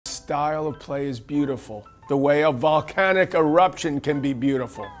style of play is beautiful, the way a volcanic eruption can be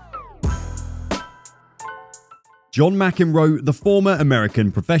beautiful. John McEnroe, the former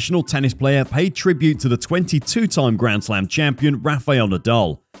American professional tennis player, paid tribute to the 22-time Grand Slam champion Rafael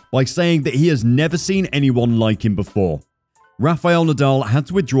Nadal by saying that he has never seen anyone like him before. Rafael Nadal had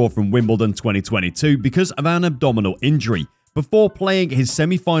to withdraw from Wimbledon 2022 because of an abdominal injury before playing his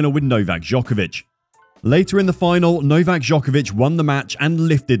semi-final with Novack Djokovic. Later in the final, Novack Djokovic won the match and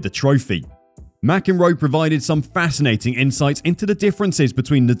lifted the trophy. McEnroe provided some fascinating insights into the differences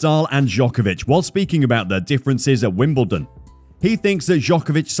between Nadal and Djokovic while speaking about their differences at Wimbledon. He thinks that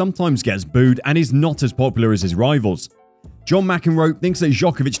Djokovic sometimes gets booed and is not as popular as his rivals. John McEnroe thinks that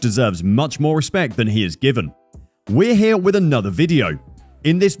Djokovic deserves much more respect than he is given. We're here with another video.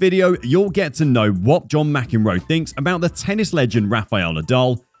 In this video, you'll get to know what John McEnroe thinks about the tennis legend Rafael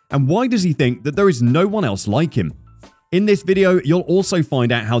Nadal and why does he think that there is no one else like him. In this video, you'll also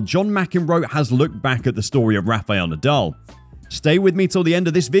find out how John McEnroe has looked back at the story of Rafael Nadal. Stay with me till the end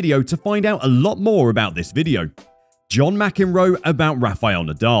of this video to find out a lot more about this video. John McEnroe about Rafael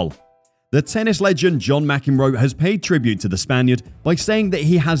Nadal. The tennis legend John McEnroe has paid tribute to the Spaniard by saying that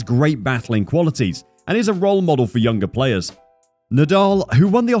he has great battling qualities and is a role model for younger players. Nadal, who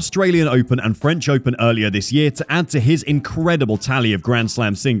won the Australian Open and French Open earlier this year to add to his incredible tally of Grand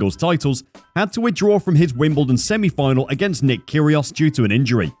Slam singles titles, had to withdraw from his Wimbledon semi-final against Nick Kyrgios due to an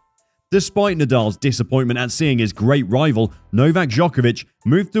injury. Despite Nadal's disappointment at seeing his great rival, Novack Djokovic,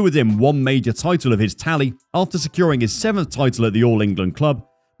 move to within one major title of his tally after securing his 7th title at the All England club,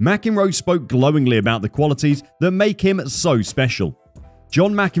 McEnroe spoke glowingly about the qualities that make him so special.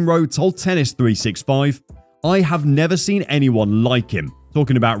 John McEnroe told Tennis 365, "I have never seen anyone like him,"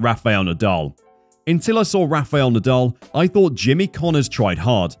 talking about Rafael Nadal. "Until I saw Rafael Nadal, I thought Jimmy Connors tried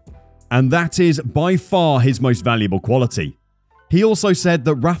hard. And that is by far his most valuable quality." He also said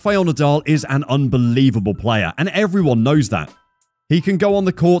that Rafael Nadal is an unbelievable player, and everyone knows that. He can go on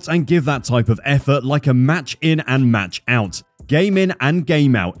the court and give that type of effort like a match in and match out. Game in and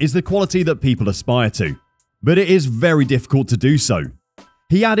game out is the quality that people aspire to. But it is very difficult to do so.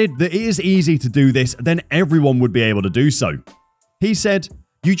 He added that it is easy to do this, then everyone would be able to do so. He said,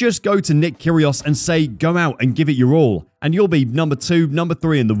 "You just go to Nick Kyrgios and say, go out and give it your all, and you'll be number 2, number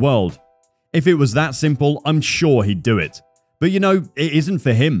 3 in the world." If it was that simple, I'm sure he'd do it. But you know, it isn't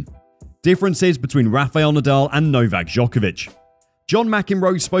for him. Differences between Rafael Nadal and Novack Djokovic. John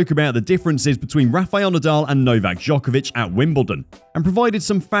McEnroe spoke about the differences between Rafael Nadal and Novack Djokovic at Wimbledon and provided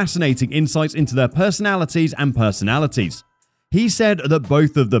some fascinating insights into their personalities. He said that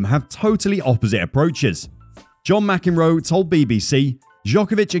both of them have totally opposite approaches. John McEnroe told BBC,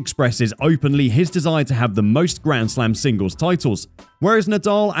 "Djokovic expresses openly his desire to have the most Grand Slam singles titles, whereas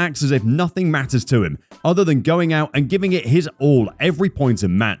Nadal acts as if nothing matters to him other than going out and giving it his all every point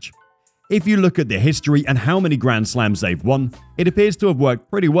in match. If you look at their history and how many Grand Slams they've won, it appears to have worked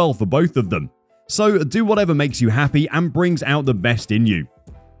pretty well for both of them. So do whatever makes you happy and brings out the best in you."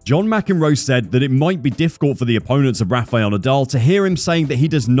 John McEnroe said that it might be difficult for the opponents of Rafael Nadal to hear him saying that he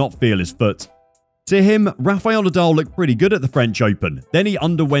does not feel his foot. To him, Rafael Nadal looked pretty good at the French Open, then he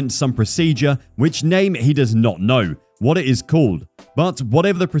underwent some procedure, which name he does not know what it is called, but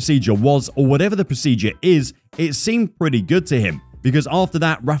whatever the procedure was or whatever the procedure is, it seemed pretty good to him, because after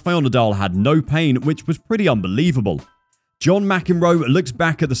that Rafael Nadal had no pain, which was pretty unbelievable. John McEnroe looks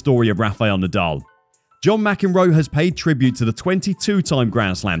back at the story of Rafael Nadal. John McEnroe has paid tribute to the 22-time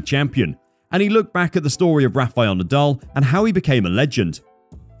Grand Slam champion, and he looked back at the story of Rafael Nadal and how he became a legend.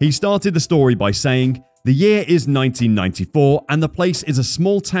 He started the story by saying, "The year is 1994 and the place is a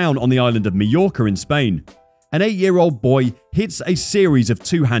small town on the island of Mallorca in Spain. An 8-year-old boy hits a series of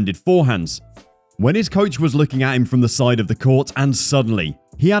two-handed forehands. When his coach was looking at him from the side of the court and suddenly,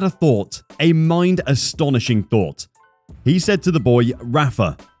 he had a thought, a mind-astonishing thought. He said to the boy,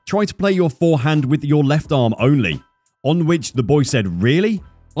 'Rafa, try to play your forehand with your left arm only.' On which the boy said, 'Really?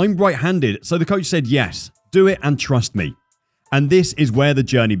 I'm right-handed,' so the coach said, 'Yes, do it and trust me.' And this is where the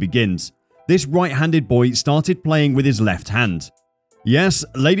journey begins. This right-handed boy started playing with his left hand. Yes,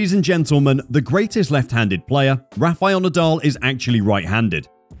 ladies and gentlemen, the greatest left-handed player, Rafael Nadal, is actually right-handed.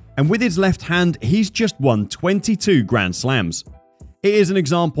 And with his left hand, he's just won 22 Grand Slams. It is an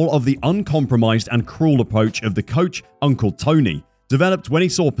example of the uncompromised and cruel approach of the coach, Uncle Tony, developed when he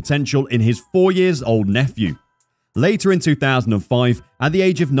saw potential in his 4-year-old nephew. Later in 2005, at the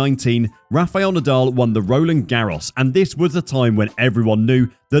age of 19, Rafael Nadal won the Roland Garros, and this was the time when everyone knew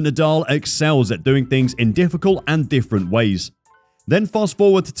that Nadal excels at doing things in difficult and different ways. Then fast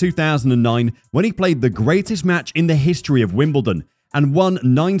forward to 2009, when he played the greatest match in the history of Wimbledon and won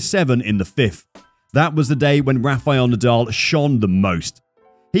 9-7 in the 5th. That was the day when Rafael Nadal shone the most.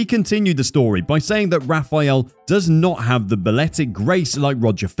 He continued the story by saying that Rafael does not have the balletic grace like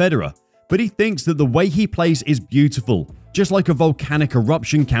Roger Federer, but he thinks that the way he plays is beautiful, just like a volcanic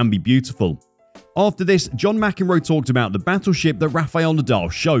eruption can be beautiful. After this, John McEnroe talked about the battleship that Rafael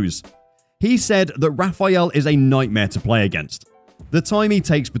Nadal shows. He said that Rafael is a nightmare to play against. The time he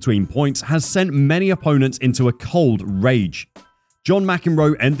takes between points has sent many opponents into a cold rage. John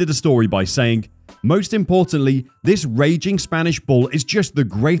McEnroe ended the story by saying, "Most importantly, this raging Spanish bull is just the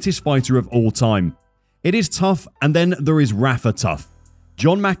greatest fighter of all time. It is tough, and then there is Rafa tough."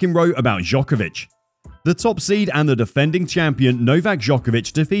 John McEnroe about Djokovic. The top seed and the defending champion Novack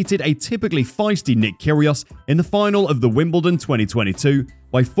Djokovic defeated a typically feisty Nick Kyrgios in the final of the Wimbledon 2022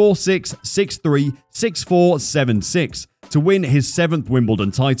 by 4-6, 6-3, 6-4, 7-6 to win his 7th Wimbledon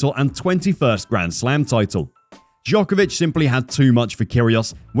title and 21st Grand Slam title. Djokovic simply had too much for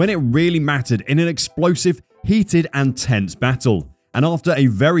Kyrgios when it really mattered in an explosive, heated and tense battle. And after a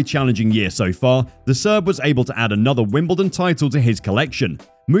very challenging year so far, the Serb was able to add another Wimbledon title to his collection,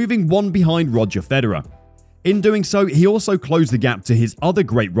 moving one behind Roger Federer. In doing so, he also closed the gap to his other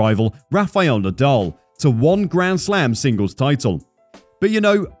great rival, Rafael Nadal, to one Grand Slam singles title. But you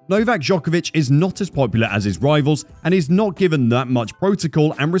know, Novack Djokovic is not as popular as his rivals and is not given that much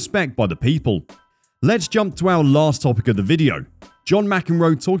protocol and respect by the people. Let's jump to our last topic of the video. John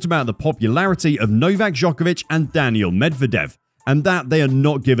McEnroe talked about the popularity of Novack Djokovic and Daniil Medvedev, and that they are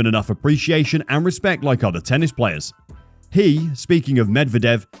not given enough appreciation and respect like other tennis players. He, speaking of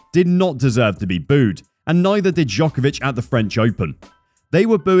Medvedev, did not deserve to be booed, and neither did Djokovic at the French Open. They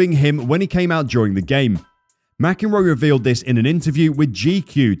were booing him when he came out during the game. McEnroe revealed this in an interview with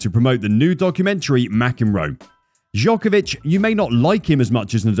GQ to promote the new documentary McEnroe. "Djokovic, you may not like him as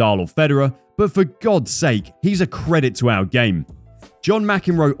much as Nadal or Federer, but for God's sake, he's a credit to our game." John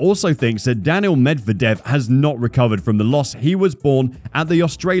McEnroe also thinks that Daniil Medvedev has not recovered from the loss he was borne at the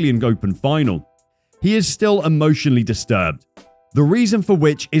Australian Open final. He is still emotionally disturbed. The reason for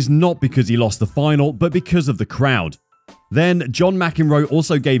which is not because he lost the final, but because of the crowd. Then, John McEnroe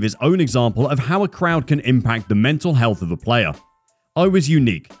also gave his own example of how a crowd can impact the mental health of a player. "I was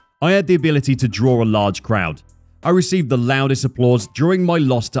unique. I had the ability to draw a large crowd. I received the loudest applause during my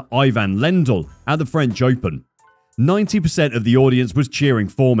loss to Ivan Lendl at the French Open. 90% of the audience was cheering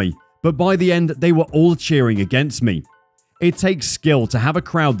for me, but by the end, they were all cheering against me. It takes skill to have a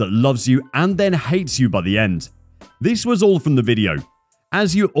crowd that loves you and then hates you by the end." This was all from the video.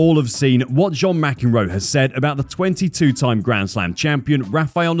 As you all have seen what John McEnroe has said about the 22-time Grand Slam champion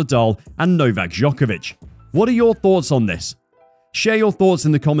Rafael Nadal and Novack Djokovic. What are your thoughts on this? Share your thoughts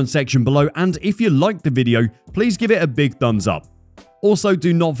in the comment section below, and if you liked the video, please give it a big thumbs up. Also,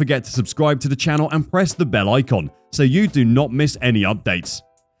 do not forget to subscribe to the channel and press the bell icon so you do not miss any updates.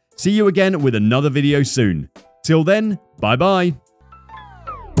 See you again with another video soon. Till then, bye bye.